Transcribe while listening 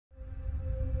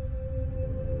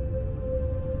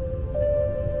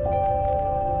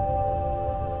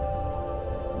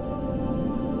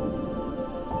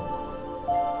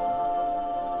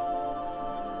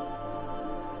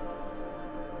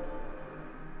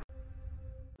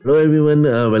Hello everyone,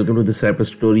 welcome to the Cypress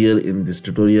tutorial. In this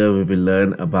tutorial, we will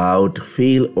learn about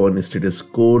fail on status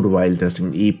code while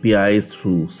testing APIs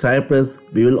through Cypress.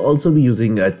 We will also be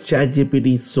using a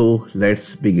ChatGPT, so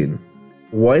let's begin.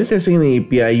 While testing an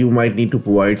API, you might need to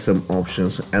provide some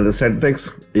options, and the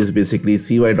syntax is basically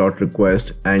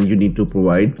cy.request, and you need to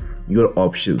provide your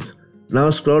options. Now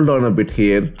scroll down a bit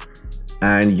here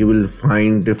and you will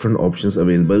find different options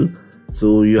available.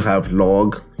 So you have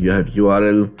log, you have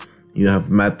URL, you have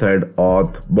method,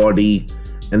 auth, body,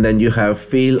 and then you have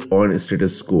fail on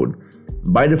status code.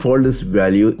 By default, this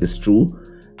value is true,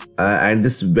 and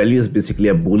this value is basically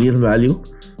a boolean value.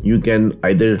 You can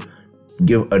either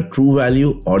give a true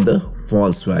value or the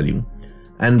false value.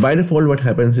 And by default, what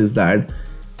happens is that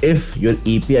if your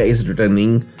API is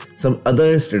returning some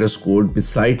other status code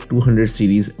beside 200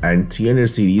 series and 300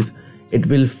 series, it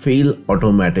will fail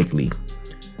automatically.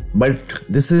 But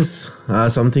this is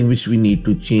something which we need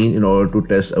to change in order to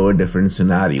test our different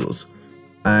scenarios.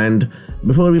 And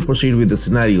before we proceed with the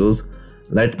scenarios,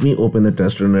 let me open the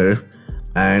test runner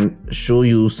and show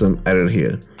you some error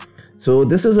here. So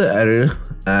this is an error,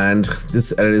 and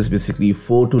this error is basically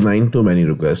 429 too many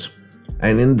requests.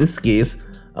 And in this case,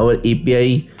 our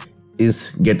API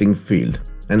is getting failed.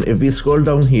 And if we scroll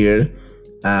down here,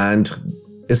 and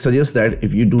it suggests that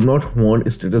if you do not want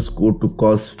a status code to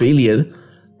cause failure,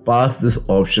 pass this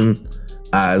option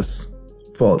as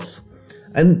false.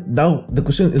 And now the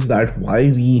question is that why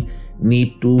we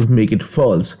need to make it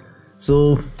false.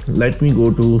 So let me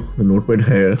go to the notepad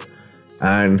here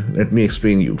and let me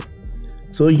explain you.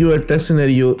 So your test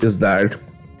scenario is that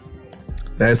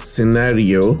test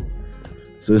scenario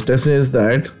is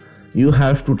that you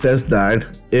have to test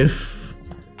that if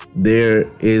there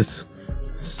is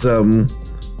some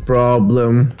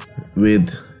problem with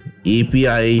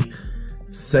API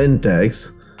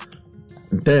syntax,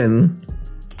 then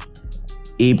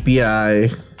API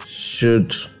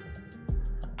should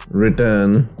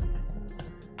return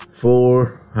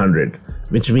 400,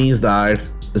 which means that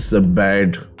it's a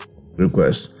bad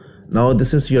request. Now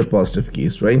this is your positive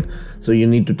case, right? So you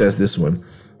need to test this one.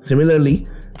 Similarly,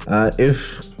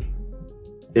 if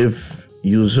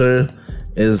user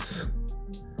is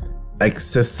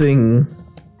accessing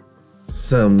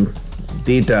some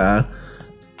data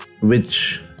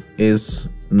which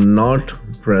is not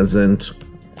present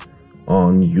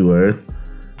on your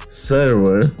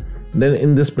server, then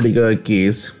in this particular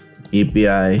case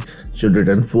API should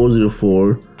return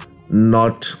 404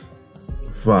 not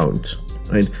found,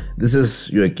 right? This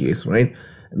is your case, right?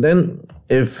 Then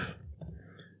if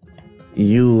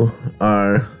you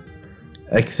are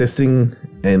accessing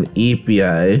an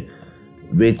API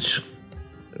which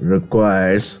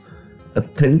requires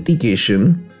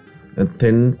authentication,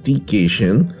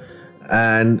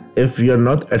 and if you are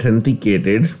not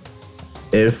authenticated,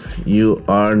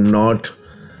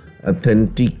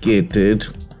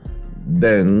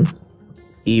 then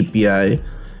API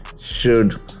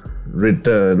should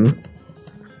return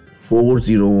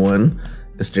 401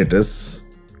 status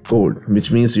code,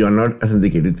 which means you are not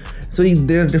authenticated. So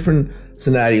there are different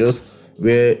scenarios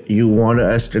where you want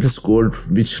a status code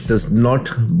which does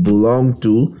not belong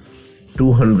to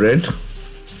 200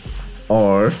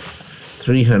 or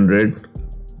 300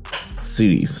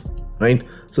 series, right?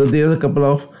 So there's a couple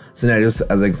of scenarios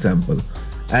as an example.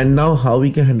 And now how we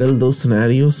can handle those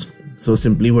scenarios? So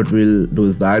simply what we'll do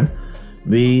is that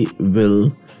we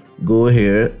will go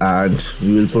here and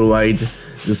we will provide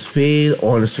this fail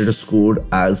on status code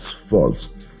as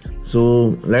false.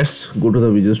 So let's go to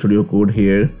the Visual Studio Code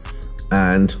here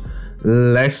and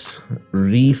let's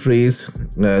rephrase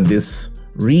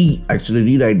actually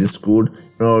rewrite this code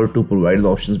in order to provide the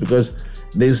options, because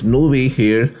there is no way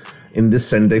here in this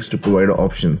syntax to provide an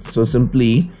option. So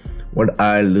simply what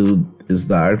I'll do is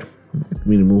that let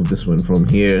me remove this one from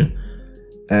here,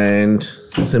 and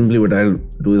simply what I'll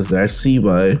do is that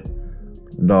cy.request,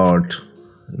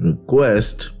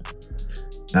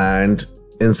 and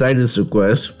inside this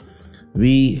request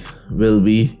we will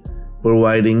be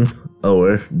providing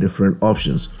our different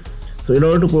options. So in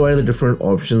order to provide the different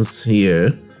options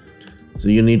here, so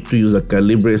you need to use a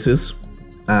curly braces,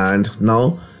 and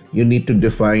now you need to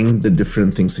define the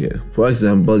different things here. For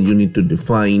example, you need to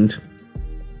define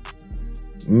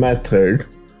method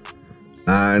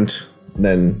and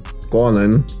then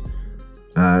colon,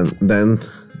 and then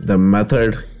the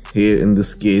method here in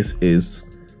this case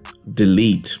is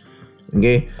delete,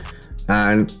 okay?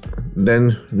 And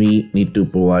then we need to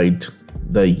provide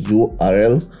the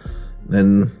URL,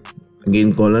 then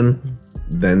again colon,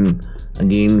 then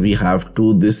again we have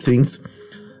to these things,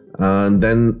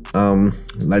 then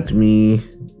let me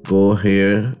go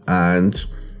here and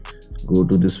go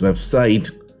to this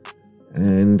website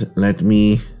and let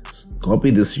me copy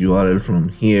this URL from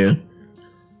here,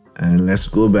 and let's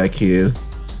go back here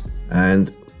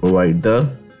and provide the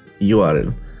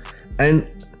URL. And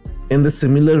in the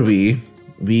similar way,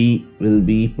 we will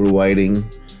be providing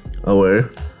our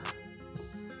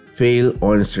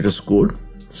failOnStatusCode.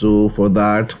 So for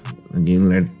that, again,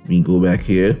 let me go back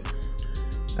here,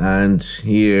 and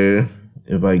here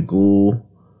if I go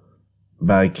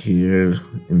back here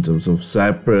in terms of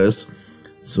Cypress,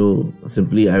 so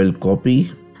simply I will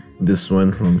copy this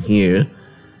one from here,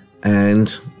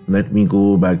 and let me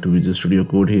go back to Visual Studio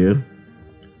Code here,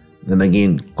 then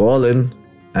again colon,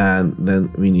 and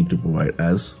then we need to provide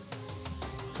as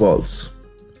false,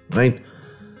 right?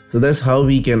 So that's how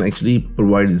we can actually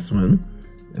provide this one,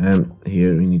 and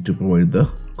here we need to provide the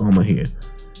comma here.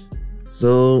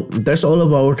 So that's all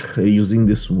about using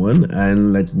this one,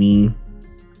 and let me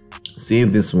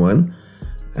save this one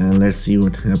and let's see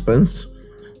what happens.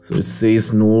 So it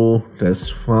says no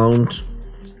test found.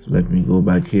 So let me go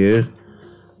back here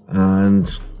and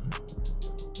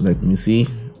let me see.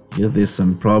 Here there's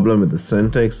some problem with the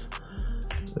syntax.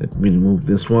 Let me remove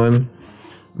this one.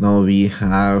 Now we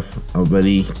have a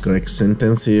very correct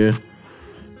sentence here.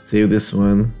 Save this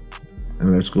one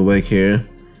and let's go back here.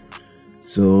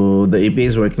 So the API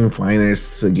is working fine,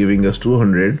 it's giving us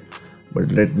 200,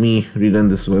 but let me rerun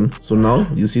this one. So now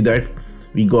you see that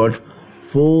we got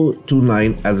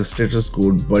 429 as a status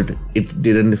code, but it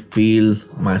didn't fail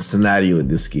my scenario in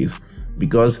this case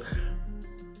because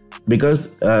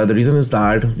the reason is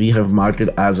that we have marked it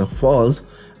as a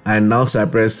false, and now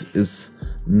Cypress is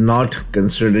not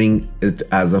considering it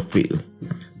as a fail.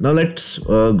 Now let's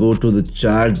go to the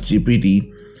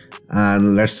ChatGPT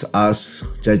and let's ask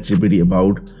ChatGPT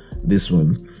about this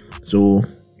one. So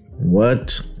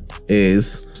what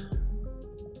is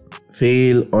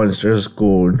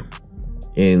failOnStatusCode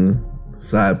in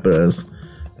Cypress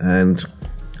and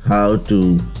how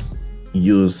to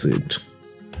use it?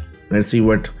 Let's see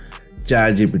what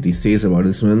ChatGPT says about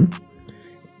this one.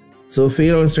 So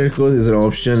failOnStatusCode is an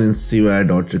option in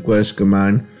CY.request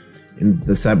command in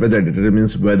the Cypress that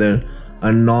determines whether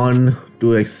a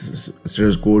non-2x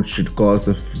status code should cause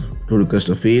to request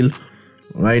a fail,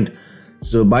 right?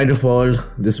 So by default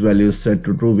this value is set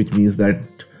to true, which means that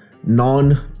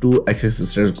non-2x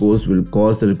status codes will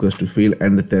cause the request to fail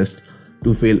and the test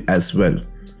to fail as well.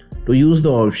 To use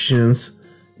the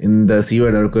options in the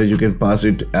CY.request, you can pass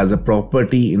it as a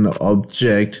property in the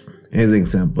object. Here's an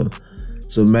example.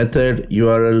 So method,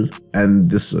 URL, and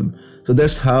this one. So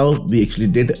that's how we actually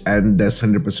did, and that's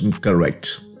 100%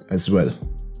 correct as well.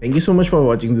 Thank you so much for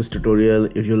watching this tutorial.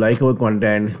 If you like our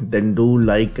content, then do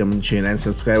like, comment, share and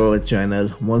subscribe our channel.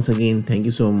 Once again, thank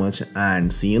you so much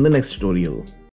and see you in the next tutorial.